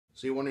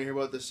So you want to hear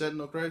about the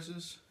Sentinel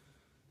crisis?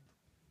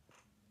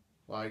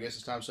 Well, I guess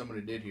it's time somebody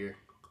did here.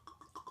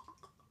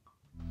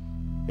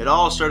 It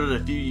all started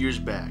a few years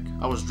back.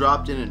 I was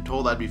dropped in and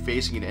told I'd be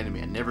facing an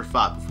enemy I'd never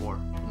fought before.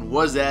 And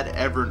was that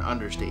ever an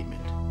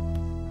understatement?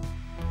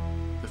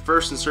 The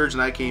first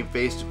insurgent I came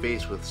face to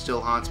face with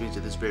still haunts me to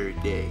this very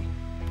day.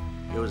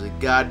 It was a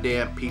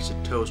goddamn piece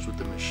of toast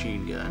with a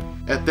machine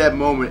gun. At that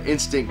moment,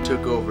 instinct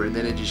took over, and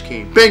then it just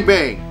came bang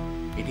bang,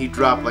 and he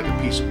dropped like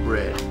a piece of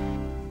bread.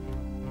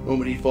 The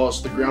moment he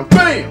falls to the ground,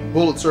 BAM!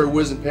 Bullets are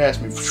whizzing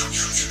past me,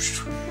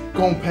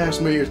 going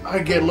past my ears. I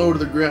get low to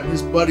the ground.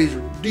 His buddies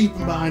are deep in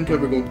behind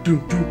cover, going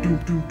doom doom doom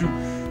doom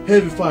doom.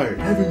 Heavy fire,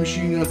 heavy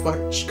machine gun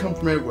fire, just come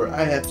from everywhere.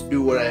 I have to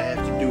do what I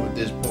have to do at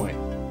this point.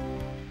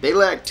 They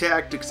lacked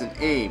tactics and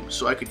aim,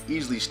 so I could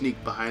easily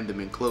sneak behind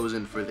them and close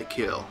in for the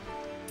kill.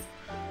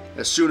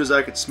 As soon as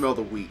I could smell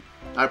the wheat,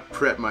 I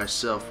prepped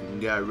myself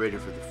and got ready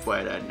for the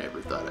fight I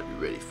never thought I'd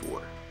be ready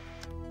for.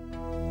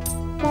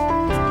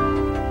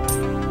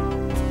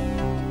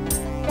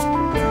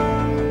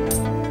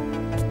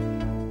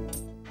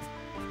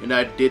 And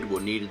I did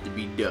what needed to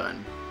be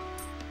done.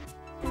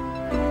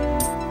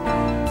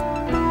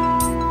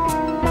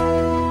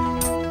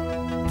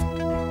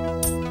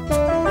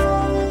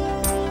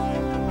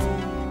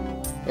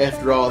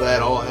 After all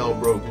that, all hell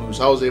broke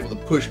loose. I was able to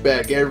push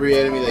back every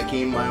enemy that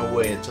came my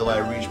way until I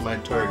reached my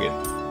target,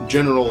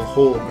 General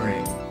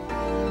Holgrain.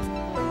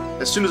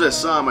 As soon as I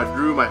saw him, I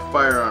drew my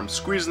firearm.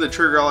 Squeezing the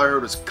trigger, all I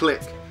heard was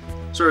click.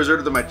 So I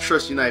resorted to my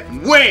trusty knife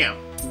and wham!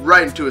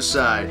 Right into his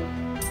side.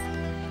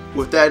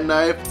 With that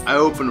knife, I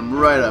opened him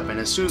right up, and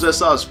as soon as I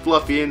saw his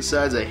fluffy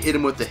insides, I hit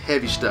him with the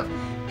heavy stuff.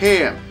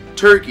 Ham,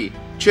 turkey,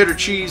 cheddar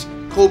cheese,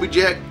 Colby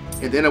Jack,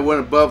 and then I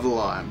went above the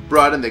law and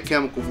brought in the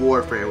chemical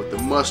warfare with the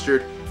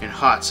mustard and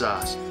hot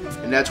sauce.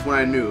 And that's when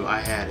I knew I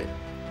had it.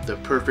 The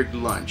perfect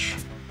lunch.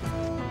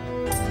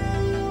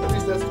 At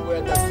least that's the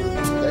way I thought it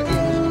was. That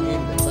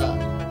game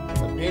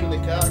was a pain in the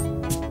cock. A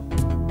pain in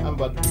the cock, I'm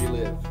about to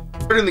relive.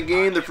 Starting the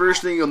game, the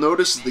first thing you'll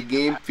notice is the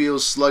game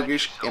feels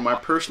sluggish, and my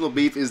personal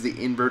beef is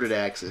the inverted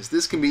axis.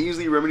 This can be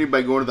easily remedied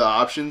by going to the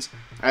options.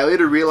 I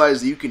later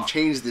realized that you can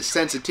change the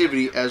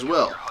sensitivity as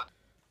well.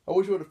 I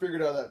wish I would have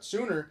figured out that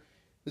sooner.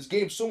 This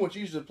game's so much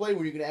easier to play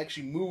when you can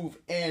actually move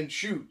and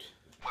shoot.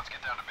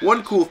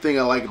 One cool thing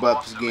I like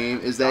about this game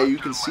is that you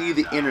can see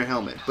the inner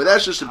helmet, but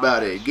that's just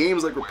about it.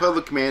 Games like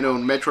Republic Commando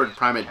and Metroid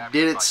Prime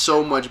did it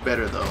so much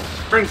better though.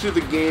 Running through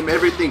the game,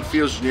 everything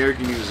feels generic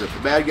and useless. The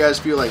bad guys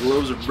feel like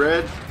loaves of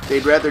bread.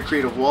 They'd rather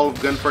create a wall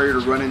of gunfire to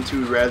run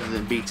into rather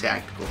than be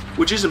tactical.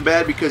 Which isn't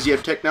bad because you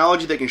have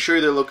technology that can show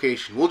you their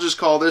location. We'll just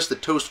call this the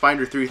Toast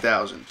Finder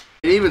 3000.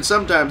 And even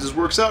sometimes this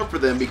works out for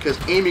them because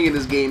aiming in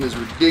this game is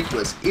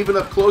ridiculous. Even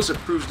up close it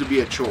proves to be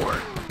a chore.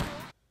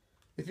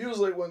 It feels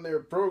like when they were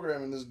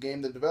programming this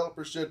game, the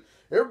developers said,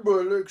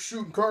 everybody likes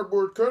shooting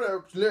cardboard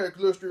cutouts in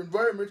lackluster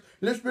environments,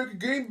 let's make a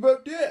game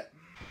about that.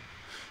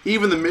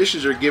 Even the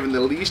missions are given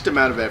the least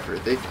amount of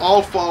effort. They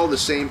all follow the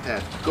same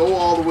path. Go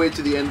all the way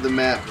to the end of the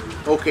map.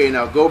 Okay,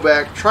 now go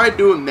back. Try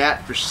doing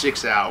that for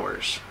 6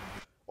 hours.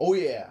 Oh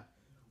yeah.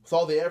 With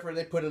all the effort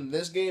they put into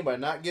this game by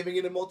not giving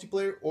it a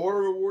multiplayer or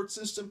a reward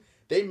system,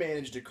 they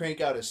managed to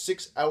crank out a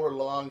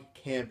 6-hour-long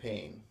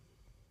campaign.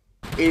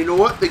 And you know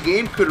what? The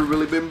game could have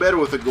really been better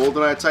with a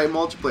GoldenEye type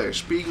multiplayer.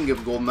 Speaking of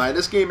GoldenEye,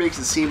 this game makes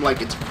it seem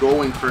like it's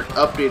going for an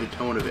updated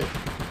tone of it,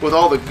 with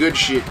all the good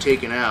shit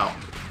taken out.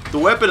 The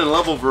weapon and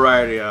level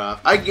variety are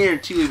off. I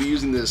guarantee you'll be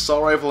using the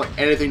assault rifle and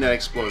anything that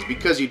explodes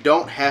because you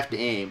don't have to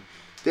aim.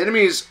 The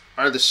enemies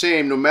are the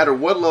same no matter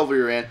what level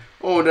you're in.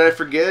 Oh, and did I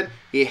forget?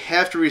 You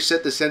have to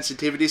reset the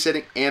sensitivity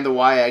setting and the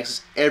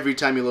Y-axis every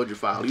time you load your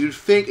file. You'd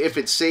think if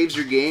it saves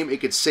your game,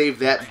 it could save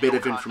that bit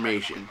of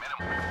information.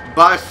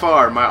 By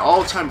far, my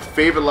all-time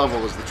favorite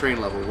level is the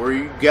train level, where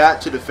you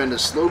got to defend a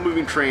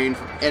slow-moving train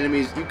from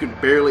enemies you can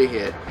barely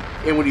hit.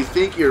 And when you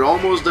think you're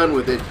almost done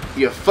with it,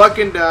 you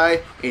fucking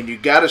die, and you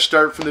gotta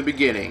start from the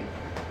beginning.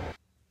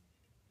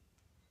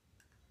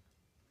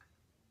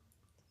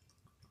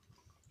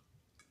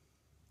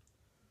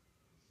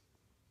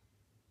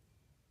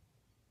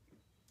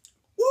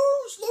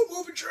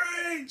 Slow-moving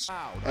trains!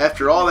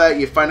 After all that,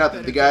 you find out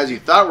that the guys you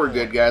thought were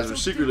good guys were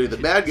secretly the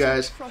bad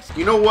guys.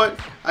 You know what?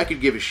 I could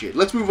give a shit.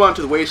 Let's move on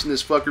to the waste in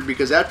this fucker,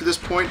 because after this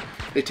point,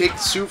 they take the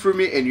suit from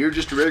me and you're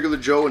just a regular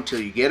Joe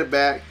until you get it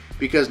back,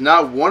 because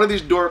not one of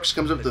these dorks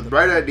comes up with the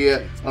bright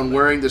idea on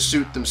wearing the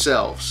suit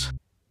themselves.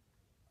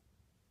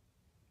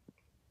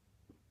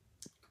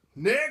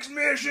 Next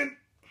mission!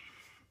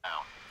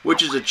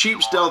 Which is a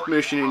cheap stealth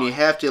mission, and you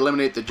have to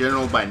eliminate the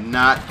general by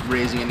not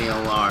raising any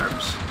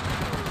alarms.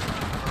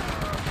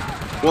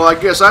 Well, I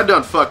guess I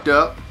done fucked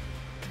up.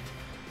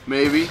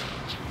 Maybe.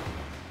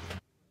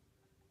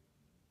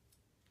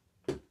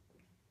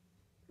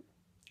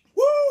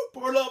 Woo!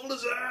 Poor level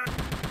design!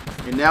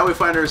 And now we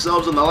find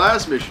ourselves on the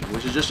last mission,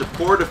 which is just a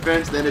poor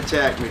defense then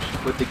attack mission.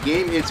 But the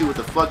game hits you with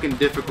a fucking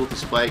difficulty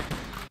spike.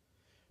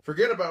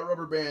 Forget about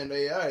rubber band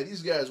AI.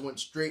 These guys went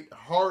straight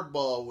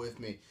hardball with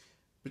me.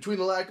 Between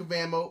the lack of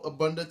ammo,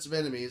 abundance of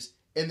enemies,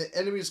 and the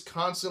enemies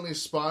constantly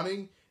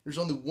spawning, There's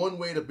only one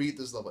way to beat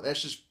this level.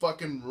 That's just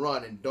fucking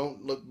run and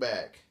don't look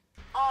back.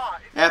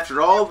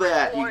 After all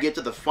that, you get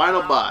to the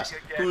final boss,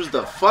 who's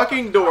the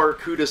fucking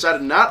dork who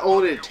decided not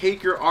only to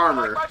take your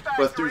armor,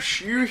 but through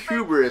sheer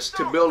hubris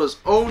to build his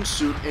own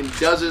suit and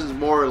dozens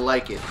more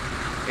like it.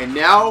 And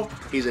now,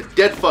 he's a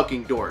dead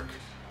fucking dork.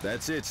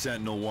 That's it,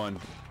 Sentinel 1.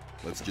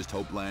 Let's just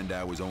hope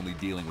Landau was only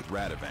dealing with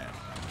Radovan.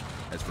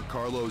 As for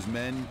Carlo's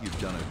men, you've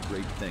done a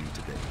great thing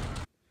today.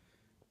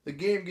 The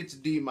game gets a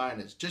D-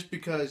 just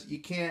because you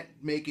can't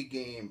make a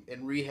game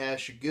and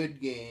rehash a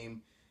good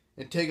game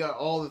and take out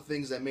all the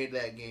things that made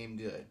that game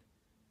good.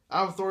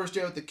 I'm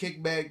Thorstad with the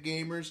Kickback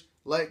Gamers.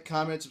 Like,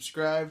 comment,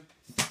 subscribe.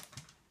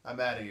 I'm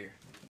out of here.